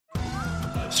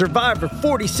Survivor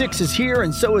 46 is here,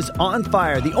 and so is On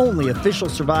Fire, the only official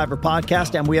Survivor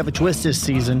podcast, and we have a twist this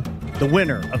season. The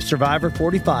winner of Survivor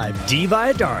 45, Dee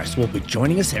Valladares, will be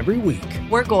joining us every week.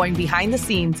 We're going behind the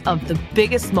scenes of the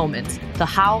biggest moments, the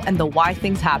how and the why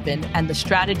things happen, and the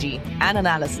strategy and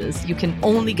analysis you can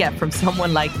only get from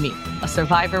someone like me, a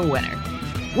Survivor winner.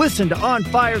 Listen to On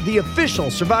Fire, the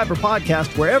official Survivor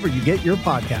podcast, wherever you get your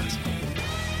podcast.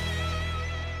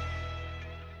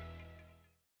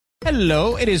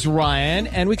 Hello, it is Ryan,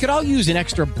 and we could all use an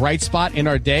extra bright spot in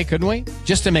our day, couldn't we?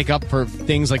 Just to make up for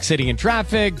things like sitting in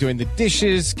traffic, doing the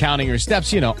dishes, counting your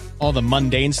steps, all the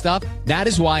mundane stuff. That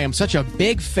is why I'm such a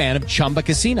big fan of Chumba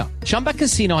Casino. Chumba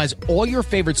Casino has all your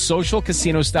favorite social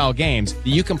casino-style games that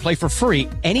you can play for free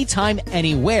anytime,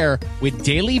 anywhere with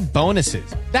daily bonuses.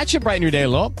 That should brighten your day a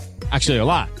little. Actually, a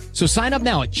lot. So sign up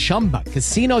now at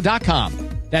ChumbaCasino.com.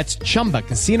 That's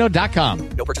ChumbaCasino.com.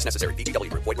 No purchase necessary. VGW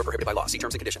Group. Void where prohibited by law. See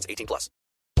terms and conditions. 18+.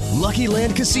 Lucky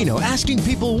Land Casino, asking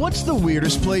people, what's the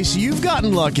weirdest place you've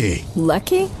gotten lucky?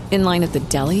 Lucky? In line at the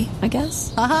deli, I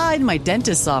guess? Aha, in my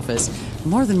dentist's office.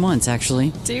 More than once,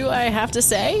 actually. Do I have to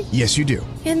say? Yes, you do.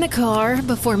 In the car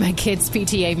before my kids'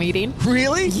 PTA meeting.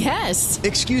 Really? Yes.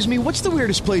 Excuse me, what's the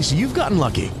weirdest place you've gotten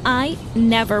lucky? I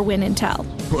never win and tell.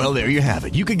 Well, there you have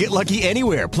it. You can get lucky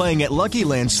anywhere, playing at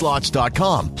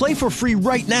LuckyLandSlots.com. Play for free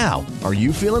right now. Are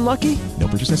you feeling lucky? No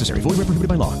purchase necessary. Void where prohibited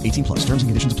by law. 18+. Terms and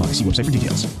conditions apply. See website for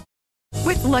details.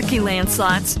 With Lucky Land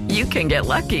Slots, you can get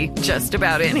lucky just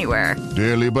about anywhere.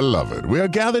 Dearly beloved, we are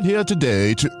gathered here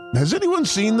today to... Has anyone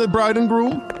seen the bride and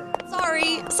groom?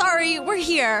 Sorry, we're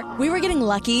here. We were getting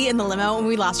lucky in the limo and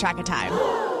we lost track of time.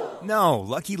 No,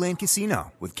 Lucky Land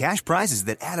Casino, with cash prizes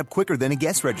that add up quicker than a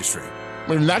guest registry.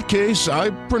 In that case,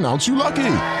 I pronounce you lucky.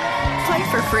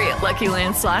 Play for free at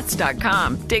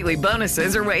LuckyLandSlots.com. Daily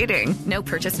bonuses are waiting. No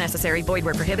purchase necessary. Void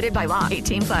where prohibited by law.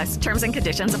 18+. Terms and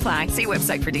conditions apply. See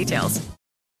website for details.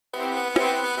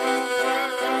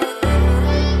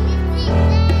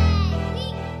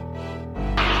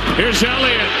 Here's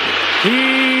Elliott.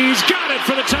 He's got it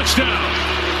for the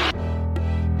touchdown.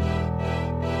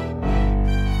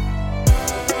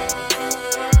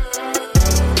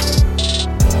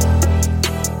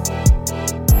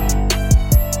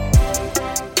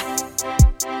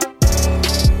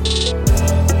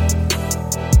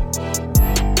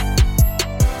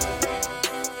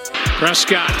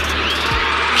 Prescott,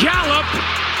 Gallup,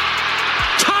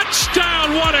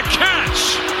 touchdown, what a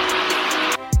catch!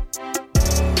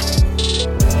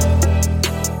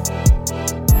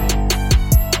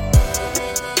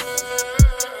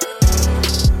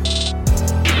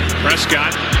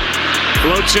 Prescott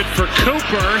floats it for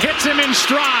Cooper, hits him in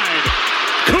stride.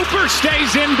 Cooper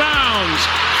stays in bounds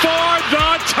for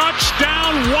the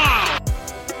touchdown, wow!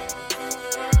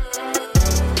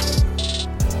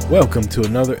 Welcome to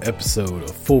another episode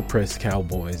of Full Press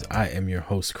Cowboys. I am your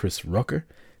host, Chris Rucker.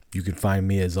 You can find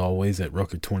me as always at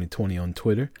Rucker2020 on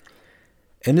Twitter.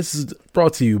 And this is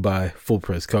brought to you by Full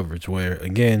Press Coverage, where,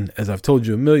 again, as I've told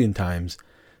you a million times,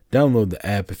 download the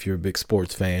app if you're a big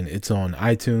sports fan. It's on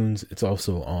iTunes. It's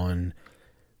also on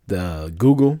the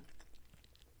Google.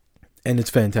 And it's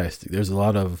fantastic. There's a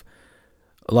lot of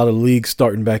leagues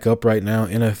starting back up right now.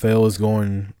 NFL is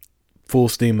going full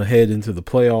steam ahead into the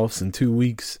playoffs in 2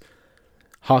 weeks.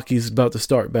 Hockey's about to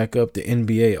start back up. The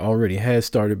NBA already has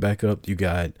started back up. You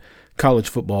got college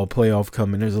football playoff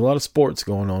coming. There's a lot of sports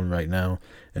going on right now,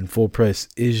 and Full Press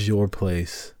is your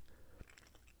place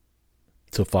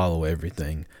to follow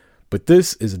everything. But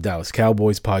this is a Dallas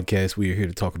Cowboys podcast. We are here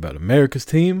to talk about America's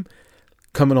team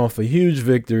coming off a huge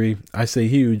victory. I say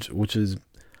huge, which is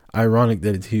ironic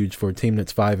that it's huge for a team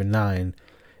that's 5-9.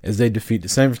 As they defeat the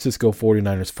San Francisco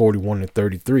 49ers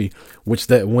 41-33, which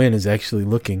that win is actually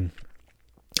looking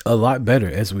a lot better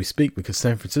as we speak, because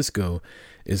San Francisco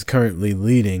is currently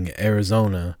leading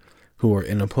Arizona, who are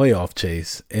in a playoff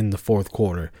chase, in the fourth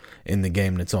quarter in the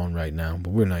game that's on right now. But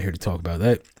we're not here to talk about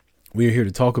that. We are here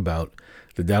to talk about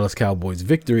the Dallas Cowboys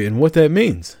victory and what that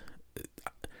means.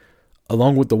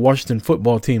 Along with the Washington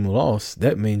football team loss,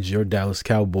 that means your Dallas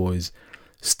Cowboys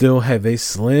still have a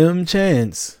slim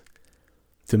chance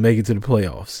to make it to the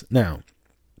playoffs. Now,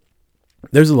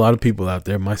 there's a lot of people out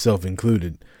there, myself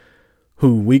included,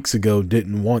 who weeks ago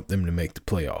didn't want them to make the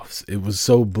playoffs. It was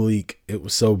so bleak. It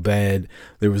was so bad.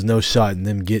 There was no shot in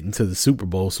them getting to the Super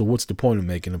Bowl. So what's the point of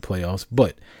making the playoffs?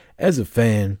 But as a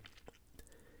fan,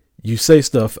 you say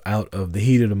stuff out of the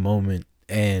heat of the moment.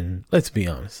 And let's be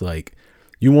honest,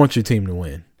 you want your team to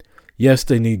win. Yes,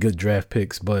 they need good draft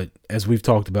picks, but as we've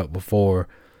talked about before,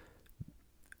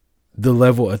 the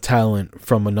level of talent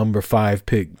from a number 5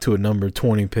 pick to a number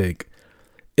 20 pick,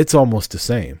 it's almost the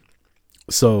same.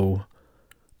 So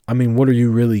I mean, what are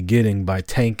you really getting by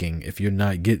tanking if you're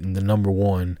not getting the number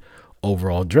 1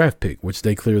 overall draft pick, which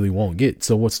they clearly won't get?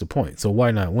 So what's the point? So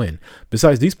why not win?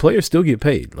 Besides, these players still get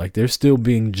paid. Like, they're still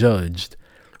being judged,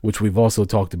 which we've also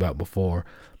talked about before,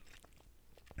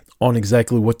 on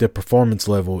exactly what their performance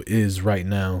level is right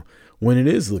now when it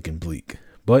is looking bleak.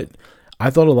 But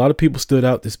I thought a lot of people stood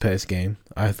out this past game.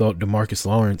 I thought DeMarcus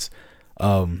Lawrence,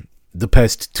 the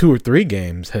past 2 or 3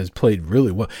 games, has played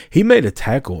really well. He made a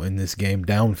tackle in this game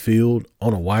downfield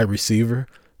on a wide receiver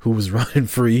who was running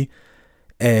free,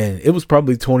 and it was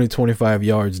probably 20, 25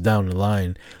 yards down the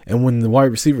line. And when the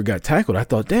wide receiver got tackled, I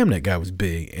thought, damn, that guy was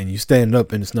big. And you stand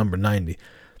up and it's number 90.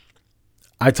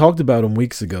 I talked about him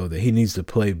weeks ago that he needs to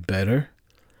play better.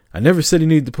 I never said he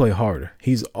needed to play harder.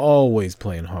 He's always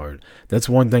playing hard. That's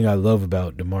one thing I love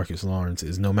about DeMarcus Lawrence,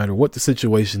 is no matter what the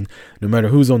situation, no matter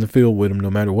who's on the field with him, no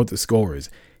matter what the score is,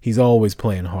 he's always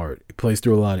playing hard. He plays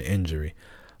through a lot of injury.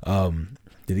 Did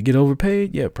he get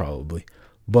overpaid? Yeah, probably.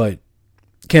 But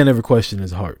can't ever question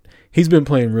his heart. He's been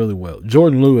playing really well.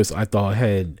 Jordan Lewis, I thought,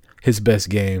 had his best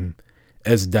game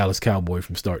as a Dallas Cowboy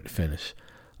from start to finish.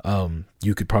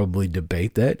 You could probably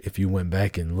debate that if you went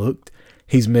back and looked.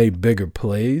 He's made bigger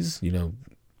plays,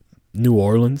 New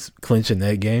Orleans clinching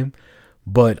that game.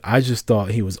 But I just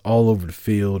thought he was all over the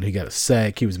field. He got a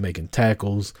sack. He was making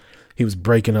tackles. He was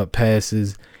breaking up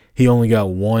passes. He only got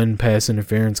 1 pass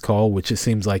interference call, which it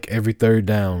seems like every third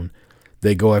down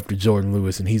they go after Jordan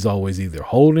Lewis, and he's always either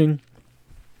holding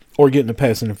or getting a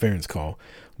pass interference call.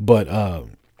 But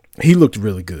he looked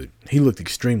really good. He looked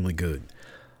extremely good.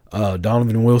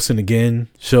 Donovan Wilson again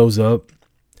shows up.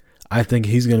 I think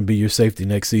he's going to be your safety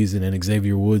next season, and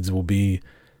Xavier Woods will be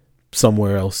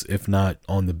somewhere else, if not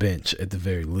on the bench at the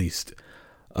very least.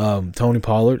 Tony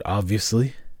Pollard,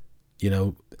 obviously,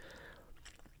 can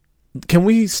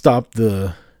we stop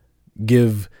the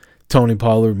give Tony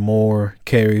Pollard more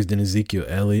carries than Ezekiel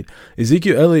Elliott?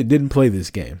 Ezekiel Elliott didn't play this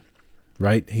game,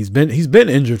 right? He's been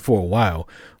injured for a while,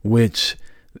 which,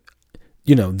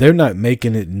 they're not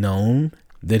making it known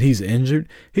that he's injured.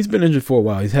 He's been injured for a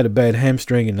while. He's had a bad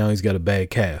hamstring, and now he's got a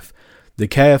bad calf. The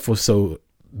calf was so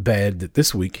bad that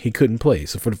this week he couldn't play.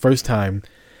 So for the first time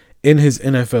in his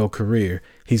NFL career,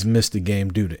 he's missed a game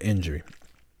due to injury.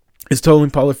 Is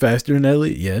Tony Pollard faster than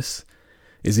Elliott? Yes.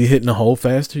 Is he hitting the hole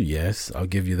faster? Yes. I'll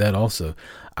give you that also.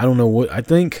 I don't know.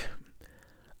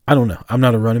 I'm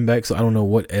not a running back, so I don't know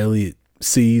what Elliott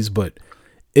sees, but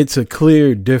it's a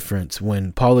clear difference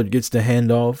when Pollard gets the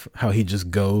handoff, how he just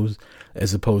goes,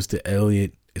 as opposed to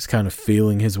Elliott is kind of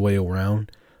feeling his way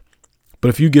around. But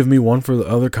if you give me one for the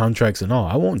other contracts and all,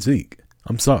 I want Zeke.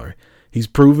 I'm sorry. He's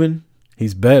proven.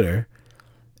 He's better.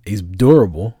 He's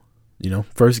durable.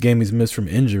 First game he's missed from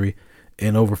injury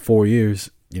in over 4 years,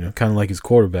 kind of like his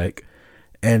quarterback.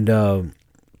 And,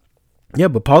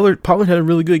 but Pollard had a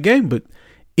really good game. But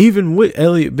even with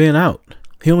Elliott being out,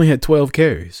 he only had 12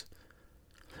 carries.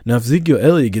 Now, if Ezekiel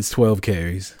Elliott gets 12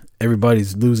 carries,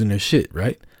 everybody's losing their shit,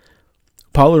 right?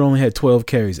 Pollard only had 12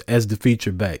 carries as the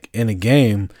feature back in a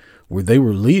game where they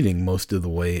were leading most of the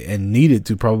way and needed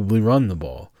to probably run the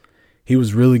ball. He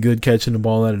was really good catching the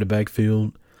ball out of the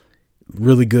backfield.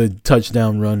 Really good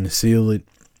touchdown run to seal it.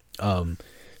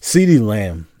 CeeDee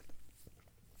Lamb.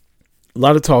 A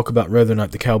lot of talk about whether or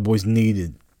not the Cowboys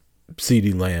needed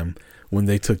CeeDee Lamb when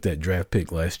they took that draft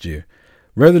pick last year.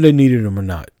 Whether they needed him or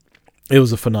not, it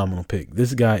was a phenomenal pick.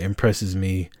 This guy impresses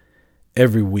me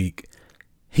every week.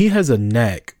 He has a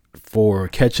knack for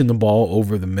catching the ball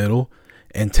over the middle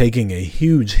and taking a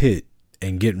huge hit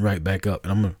and getting right back up.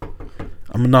 And I'm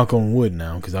gonna knock on wood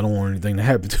now because I don't want anything to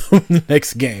happen to him the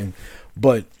next game.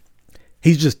 But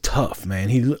he's just tough,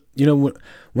 man.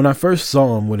 When I first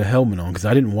saw him with a helmet on, because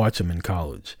I didn't watch him in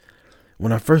college.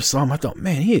 When I first saw him, I thought,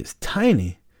 man, he is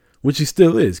tiny, which he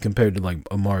still is compared to like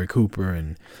Amari Cooper,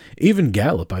 and even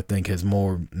Gallup, I think, has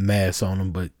more mass on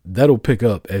him, but that'll pick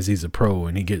up as he's a pro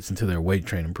and he gets into their weight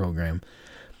training program.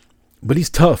 But he's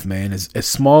tough, man. As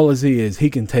small as he is, he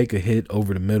can take a hit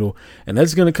over the middle, and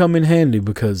that's going to come in handy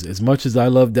because as much as I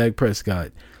love Dak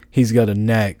Prescott, he's got a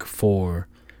knack for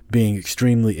being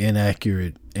extremely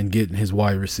inaccurate and getting his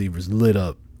wide receivers lit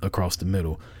up across the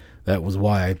middle. That was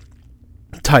why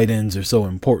tight ends are so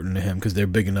important to him, because they're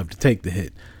big enough to take the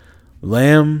hit.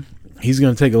 Lamb, he's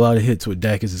going to take a lot of hits with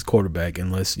Dak as his quarterback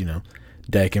unless,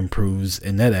 Dak improves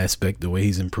in that aspect the way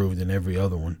he's improved in every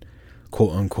other one,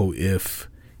 quote unquote, if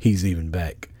he's even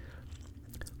back.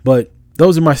 But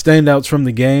those are my standouts from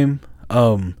the game.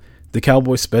 The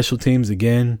Cowboys special teams,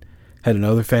 again, had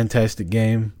another fantastic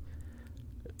game.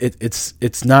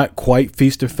 It's not quite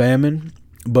feast or famine,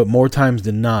 but more times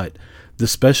than not, the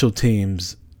special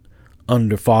teams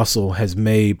under Fossil has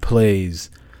made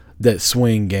plays that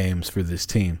swing games for this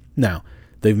team. Now,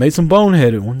 they've made some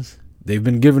boneheaded ones. They've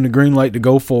been given the green light to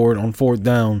go forward on fourth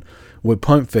down with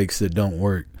punt fakes that don't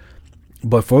work.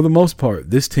 But for the most part,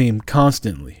 this team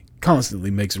constantly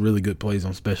makes really good plays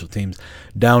on special teams.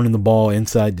 Down in the ball,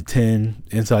 inside the 10,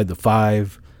 inside the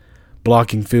 5,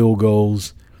 blocking field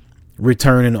goals,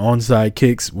 returning onside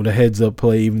kicks with a heads-up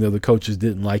play, even though the coaches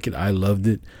didn't like it. I loved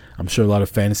it. I'm sure a lot of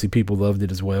fantasy people loved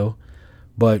it as well.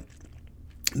 But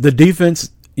the defense,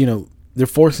 they're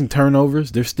forcing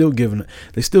turnovers. They still gave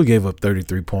up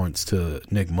 33 points to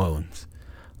Nick Mullins.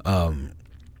 The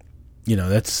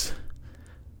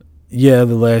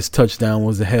last touchdown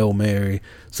was a Hail Mary,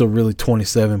 so really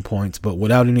 27 points. But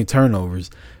without any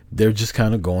turnovers, they're just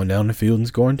kind of going down the field and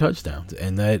scoring touchdowns.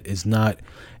 And that is not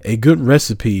a good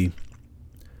recipe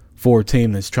for a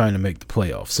team that's trying to make the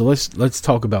playoffs. So let's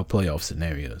talk about playoff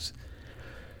scenarios.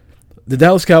 The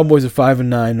Dallas Cowboys are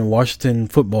 5-9. The Washington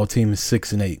football team is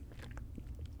 6-8.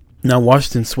 Now,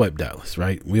 Washington swept Dallas,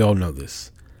 right? We all know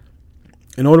this.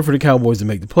 In order for the Cowboys to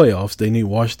make the playoffs, they need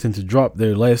Washington to drop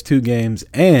their last 2 games,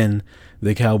 and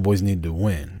the Cowboys need to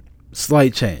win.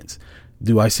 Slight chance.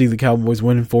 Do I see the Cowboys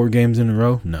winning 4 games in a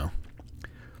row? No.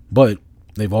 But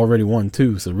they've already won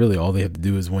 2, so really all they have to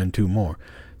do is win 2 more.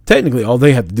 Technically, all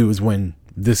they have to do is win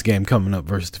this game coming up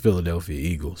versus the Philadelphia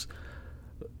Eagles.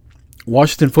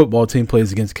 Washington football team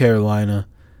plays against Carolina.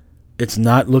 It's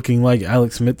not looking like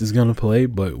Alex Smith is going to play,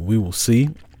 but we will see.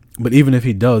 But even if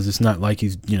he does, it's not like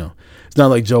it's not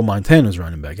like Joe Montana's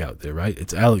running back out there, right?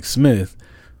 It's Alex Smith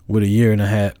with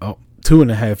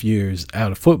 2.5 years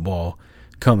out of football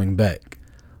coming back.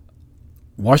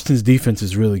 Washington's defense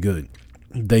is really good.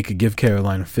 They could give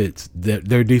Carolina fits.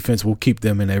 Their defense will keep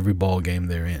them in every ball game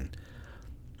they're in.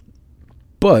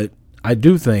 But I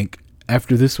do think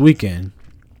after this weekend,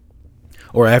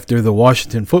 or after the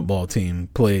Washington football team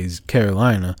plays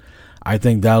Carolina, I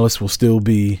think Dallas will still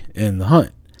be in the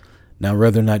hunt. Now,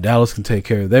 whether or not Dallas can take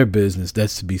care of their business,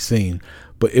 that's to be seen.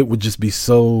 But it would just be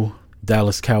so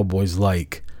Dallas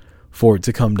Cowboys-like for it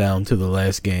to come down to the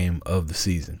last game of the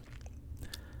season.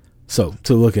 So,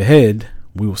 to look ahead,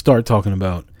 we will start talking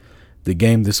about the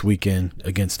game this weekend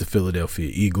against the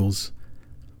Philadelphia Eagles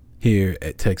here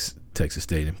at Texas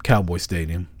Stadium, Cowboy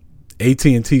Stadium,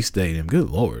 AT&T Stadium. Good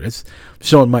Lord, that's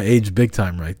showing my age big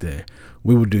time right there.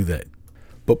 We will do that.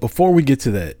 But before we get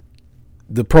to that,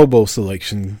 the Pro Bowl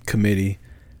selection committee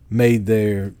made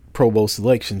their Pro Bowl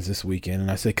selections this weekend, and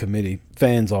I say committee,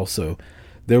 fans also.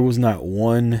 There was not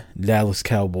one Dallas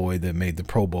Cowboy that made the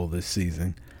Pro Bowl this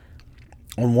season.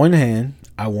 On one hand,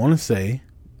 I want to say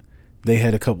they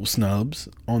had a couple snubs.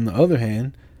 On the other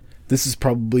hand, this is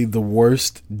probably the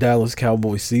worst Dallas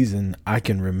Cowboy season I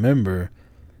can remember,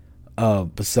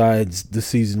 besides the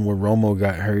season where Romo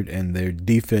got hurt and their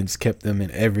defense kept them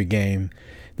in every game.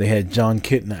 They had John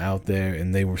Kitna out there,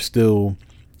 and they were still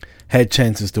had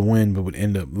chances to win but would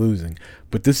end up losing.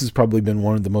 But this has probably been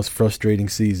one of the most frustrating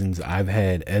seasons I've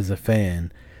had as a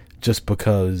fan, just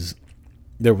because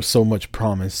there was so much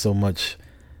promise, so much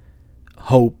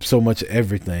hope, so much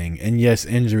everything. And yes,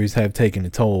 injuries have taken a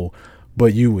toll,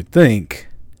 but you would think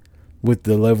with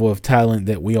the level of talent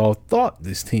that we all thought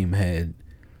this team had,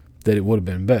 that it would have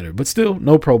been better. But still,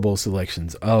 no Pro Bowl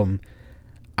selections.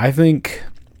 I think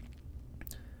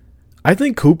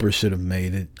Cooper should have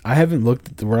made it. I haven't looked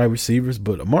at the wide receivers,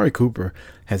 but Amari Cooper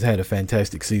has had a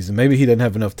fantastic season. Maybe he doesn't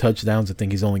have enough touchdowns. I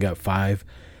think he's only got 5.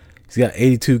 He's got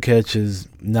 82 catches,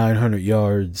 900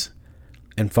 yards,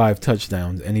 and 5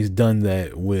 touchdowns, and he's done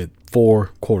that with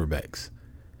 4 quarterbacks.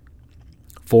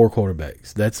 4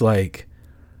 quarterbacks. That's like...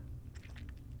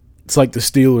 It's like the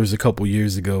Steelers a couple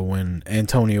years ago when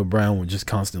Antonio Brown would just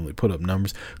constantly put up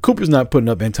numbers. Cooper's not putting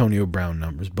up Antonio Brown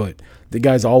numbers, but the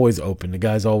guy's always open. The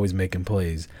guy's always making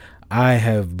plays. I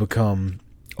have become,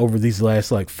 over these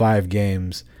last 5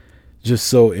 games, just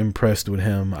so impressed with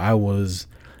him. I was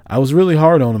really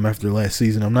hard on him after last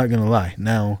season. I'm not going to lie.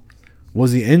 Now,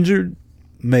 was he injured?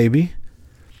 Maybe.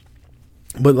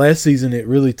 But last season, it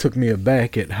really took me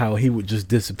aback at how he would just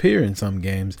disappear in some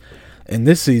games. And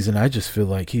this season, I just feel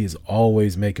like he is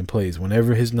always making plays.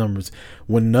 Whenever his numbers,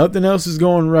 when nothing else is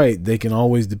going right, they can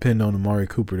always depend on Amari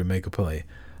Cooper to make a play.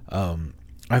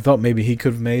 I thought maybe he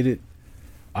could have made it.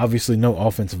 Obviously, no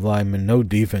offensive lineman, no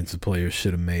defensive players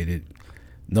should have made it.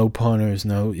 No punters,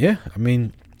 no. Yeah, I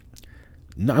mean,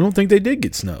 no, I don't think they did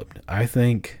get snubbed. I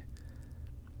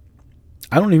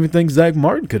don't even think Zach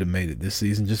Martin could have made it this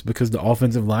season just because the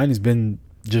offensive line has been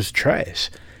just trash.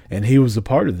 And he was a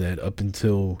part of that up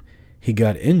until he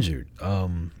got injured.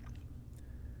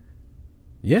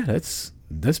 Yeah,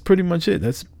 that's pretty much it.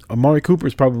 That's Amari Cooper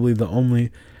is probably the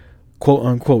only quote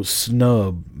unquote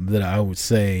snub that I would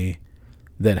say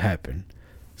that happened.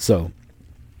 So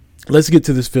let's get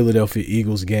to this Philadelphia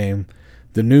Eagles game.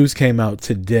 The news came out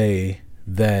today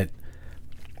that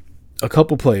a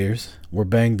couple players were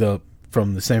banged up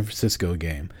from the San Francisco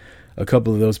game. A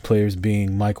couple of those players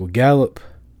being Michael Gallup,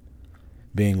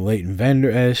 being Leighton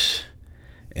Vander Esch,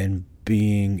 and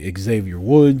being Xavier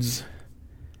Woods,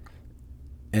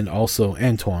 and also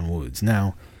Antoine Woods.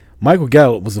 Now, Michael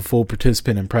Gallup was a full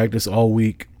participant in practice all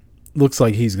week. Looks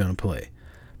like he's going to play.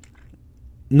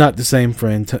 Not the same for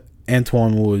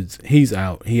Antoine Woods. He's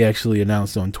out. He actually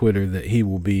announced on Twitter that he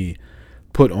will be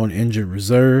put on injured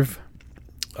reserve.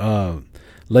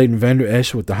 Leighton Vander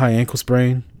Esch with the high ankle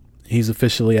sprain, he's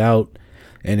officially out.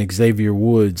 And Xavier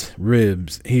Woods,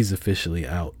 ribs, he's officially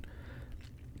out.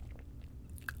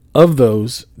 Of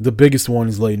those, the biggest one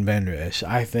is Leighton Vander Esch.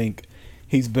 I think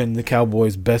he's been the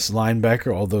Cowboys' best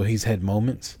linebacker, although he's had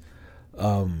moments.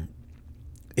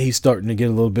 He's starting to get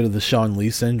a little bit of the Sean Lee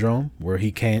syndrome, where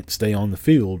he can't stay on the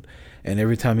field. And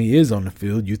every time he is on the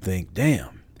field, you think,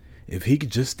 damn, if he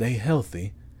could just stay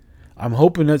healthy. I'm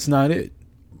hoping that's not it.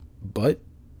 But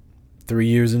 3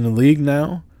 years in the league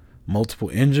now, multiple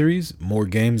injuries, more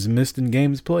games missed than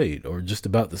games played, or just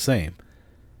about the same.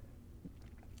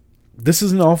 This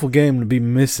is an awful game to be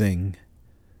missing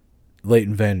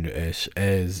Leighton Vander Esch,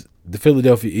 as the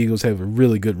Philadelphia Eagles have a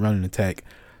really good running attack.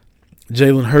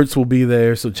 Jalen Hurts will be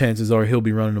there, so chances are he'll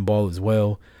be running the ball as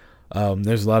well.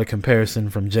 There's a lot of comparison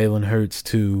from Jalen Hurts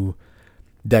to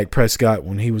Dak Prescott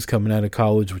when he was coming out of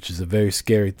college, which is a very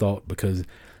scary thought because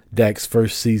Dak's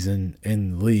first season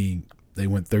in the league, they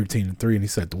went 13-3 and he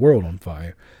set the world on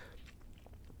fire.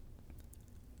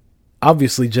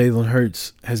 Obviously, Jalen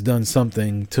Hurts has done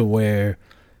something to where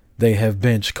they have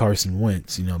benched Carson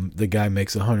Wentz. You know, the guy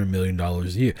makes $100 million a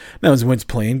year. Now, is Wentz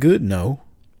playing good? No.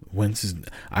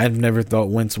 I've never thought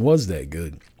Wentz was that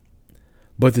good.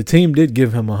 But the team did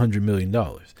give him $100 million.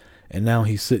 And now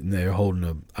he's sitting there holding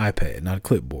an iPad, not a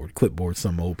clipboard. Clipboard,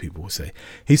 some old people would say.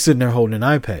 He's sitting there holding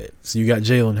an iPad. So you got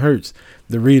Jalen Hurts.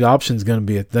 The read option is going to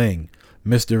be a thing.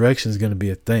 Misdirection is going to be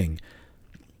a thing.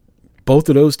 Both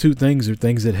of those two things are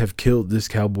things that have killed this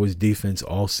Cowboys defense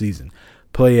all season.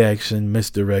 Play action,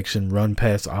 misdirection, run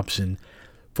pass option.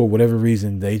 For whatever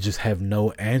reason, they just have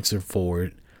no answer for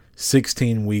it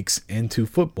 16 weeks into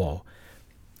football.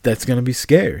 That's going to be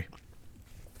scary.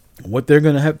 What they're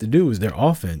going to have to do is their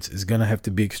offense is going to have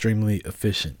to be extremely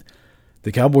efficient.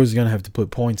 The Cowboys are going to have to put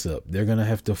points up. They're going to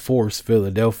have to force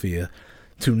Philadelphia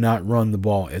to not run the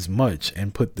ball as much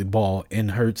and put the ball in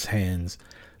Hurts' hands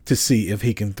to see if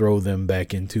he can throw them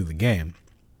back into the game.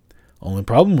 Only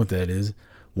problem with that is,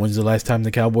 when's the last time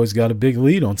the Cowboys got a big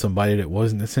lead on somebody that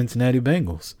wasn't the Cincinnati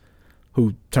Bengals,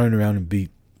 who turned around and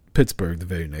beat Pittsburgh the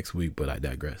very next week, but I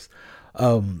digress.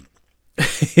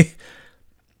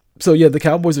 So, yeah, the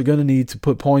Cowboys are going to need to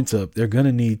put points up. They're going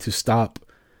to need to stop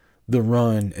the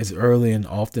run as early and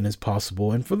often as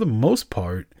possible. And for the most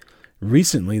part,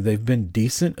 recently they've been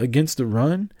decent against the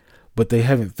run, but they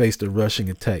haven't faced a rushing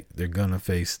attack they're going to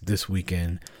face this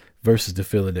weekend versus the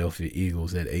Philadelphia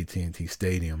Eagles at AT&T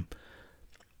Stadium.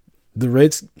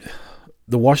 The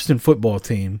Washington football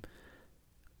team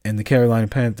and the Carolina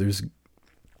Panthers,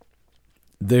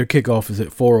 their kickoff is at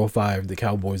 4:05, the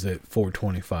Cowboys at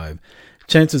 4:25.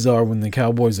 Chances are when the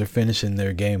Cowboys are finishing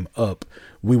their game up,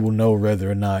 we will know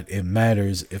whether or not it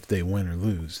matters if they win or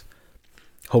lose.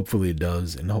 Hopefully it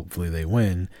does, and hopefully they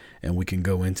win, and we can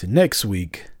go into next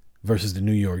week versus the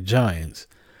New York Giants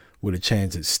with a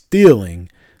chance at stealing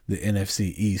the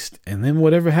NFC East. And then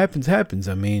whatever happens, happens.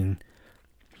 I mean,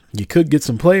 you could get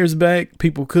some players back.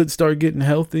 People could start getting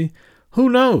healthy. Who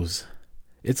knows?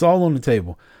 It's all on the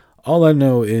table. All I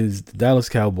know is the Dallas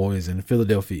Cowboys and the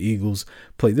Philadelphia Eagles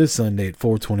play this Sunday at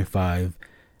 4:25.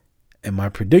 And my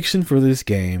prediction for this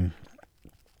game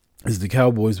is the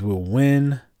Cowboys will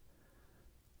win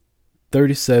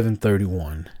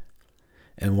 37-31.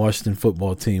 And Washington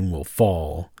football team will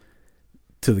fall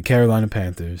to the Carolina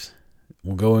Panthers.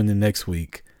 We'll go into next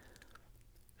week.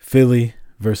 Philly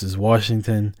versus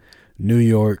Washington. New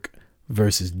York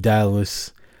versus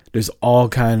Dallas. There's all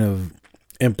kind of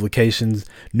implications.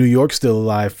 New York's still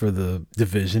alive for the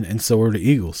division, and so are the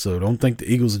Eagles. So don't think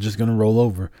the Eagles are just going to roll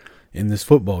over in this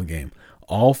football game.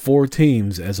 All four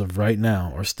teams, as of right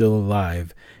now, are still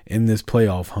alive in this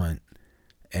playoff hunt,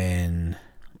 and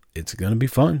it's going to be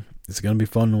fun. It's going to be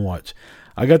fun to watch.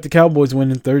 I got the Cowboys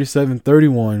winning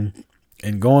 37-31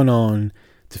 and going on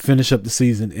to finish up the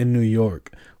season in New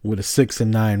York with a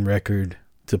 6-9 record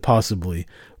to possibly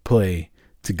play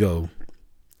to go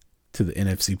to the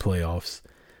NFC playoffs.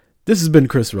 This has been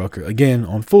Chris Rucker, again,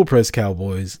 on Full Press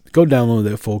Cowboys. Go download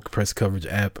that Full Press Coverage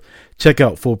app. Check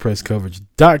out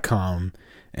fullpresscoverage.com.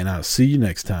 and I'll see you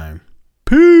next time.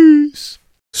 Peace.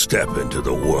 Step into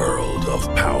the world of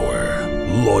power,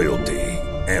 loyalty,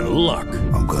 and luck.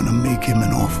 I'm gonna make him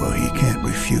an offer he can't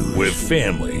refuse. With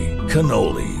family,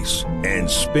 cannolis, and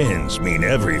spins mean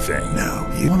everything. Now,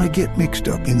 you wanna get mixed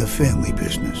up in the family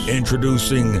business.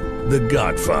 Introducing The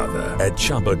Godfather at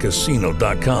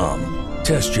ChumbaCasino.com.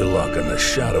 Test your luck in the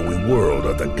shadowy world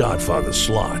of The Godfather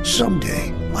slot.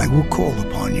 Someday, I will call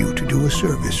upon you to do a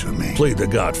service for me. Play The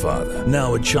Godfather,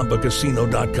 now at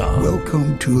ChumbaCasino.com.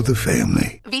 Welcome to the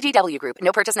family. VGW Group.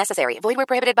 No purchase necessary. Void where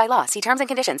prohibited by law. See terms and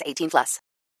conditions. 18+.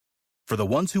 For the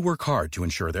ones who work hard to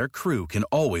ensure their crew can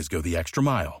always go the extra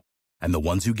mile, and the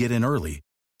ones who get in early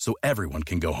so everyone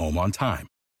can go home on time,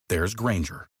 there's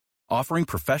Grainger, offering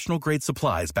professional-grade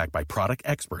supplies backed by product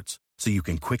experts so you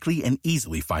can quickly and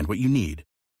easily find what you need.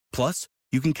 Plus,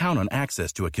 you can count on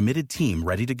access to a committed team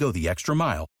ready to go the extra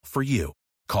mile for you.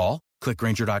 Call, click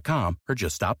Grainger.com, or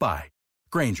just stop by.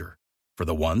 Grainger, for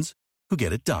the ones who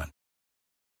get it done.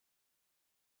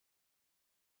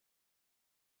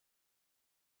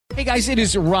 Hey guys, it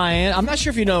is Ryan. I'm not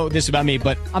sure if you know this about me,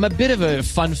 but I'm a bit of a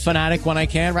fun fanatic when I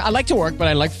can. I like to work, but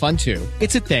I like fun too.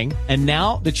 It's a thing. And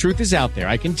now the truth is out there.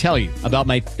 I can tell you about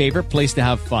my favorite place to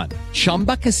have fun.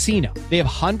 Chumba Casino. They have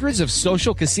hundreds of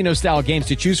social casino style games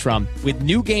to choose from with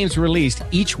new games released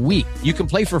each week. You can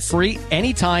play for free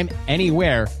anytime,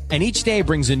 anywhere. And each day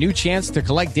brings a new chance to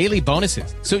collect daily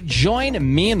bonuses. So join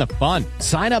me in the fun.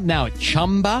 Sign up now at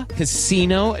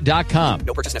ChumbaCasino.com.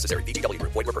 No purchase necessary. VGW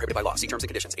Group. Void where prohibited by law. See terms and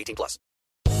conditions. 18+.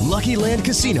 Lucky Land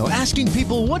Casino, asking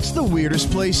people, what's the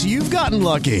weirdest place you've gotten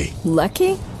lucky?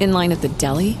 Lucky? In line at the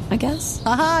deli, I guess?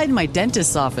 Aha, in my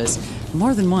dentist's office.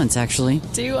 More than once, actually.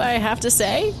 Do I have to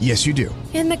say? Yes, you do.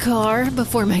 In the car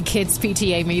before my kids'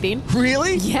 PTA meeting.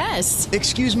 Really? Yes.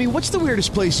 Excuse me, what's the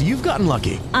weirdest place you've gotten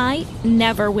lucky? I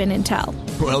never win and tell.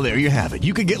 Well, there you have it.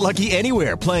 You can get lucky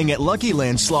anywhere, playing at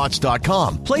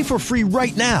LuckyLandSlots.com. Play for free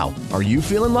right now. Are you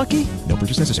feeling lucky? No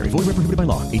purchase necessary. Void where prohibited by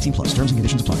law. 18+. Terms and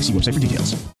conditions apply. See website for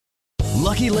details.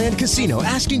 Lucky Land Casino,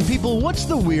 asking people, what's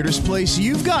the weirdest place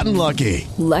you've gotten lucky?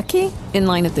 Lucky? In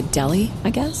line at the deli, I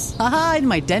guess? Aha, in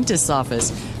my dentist's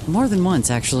office. More than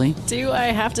once, actually. Do I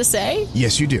have to say?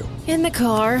 Yes, you do. In the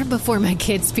car before my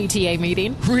kids' PTA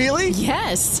meeting. Really?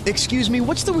 Yes. Excuse me,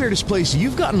 what's the weirdest place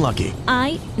you've gotten lucky?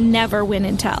 I never win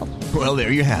and tell. Well,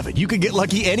 there you have it. You can get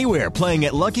lucky anywhere, playing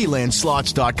at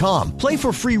LuckyLandSlots.com. Play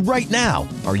for free right now.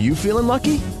 Are you feeling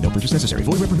lucky? No purchase necessary.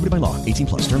 Void where prohibited by law.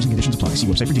 18+. Terms and conditions apply. See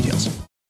website for details.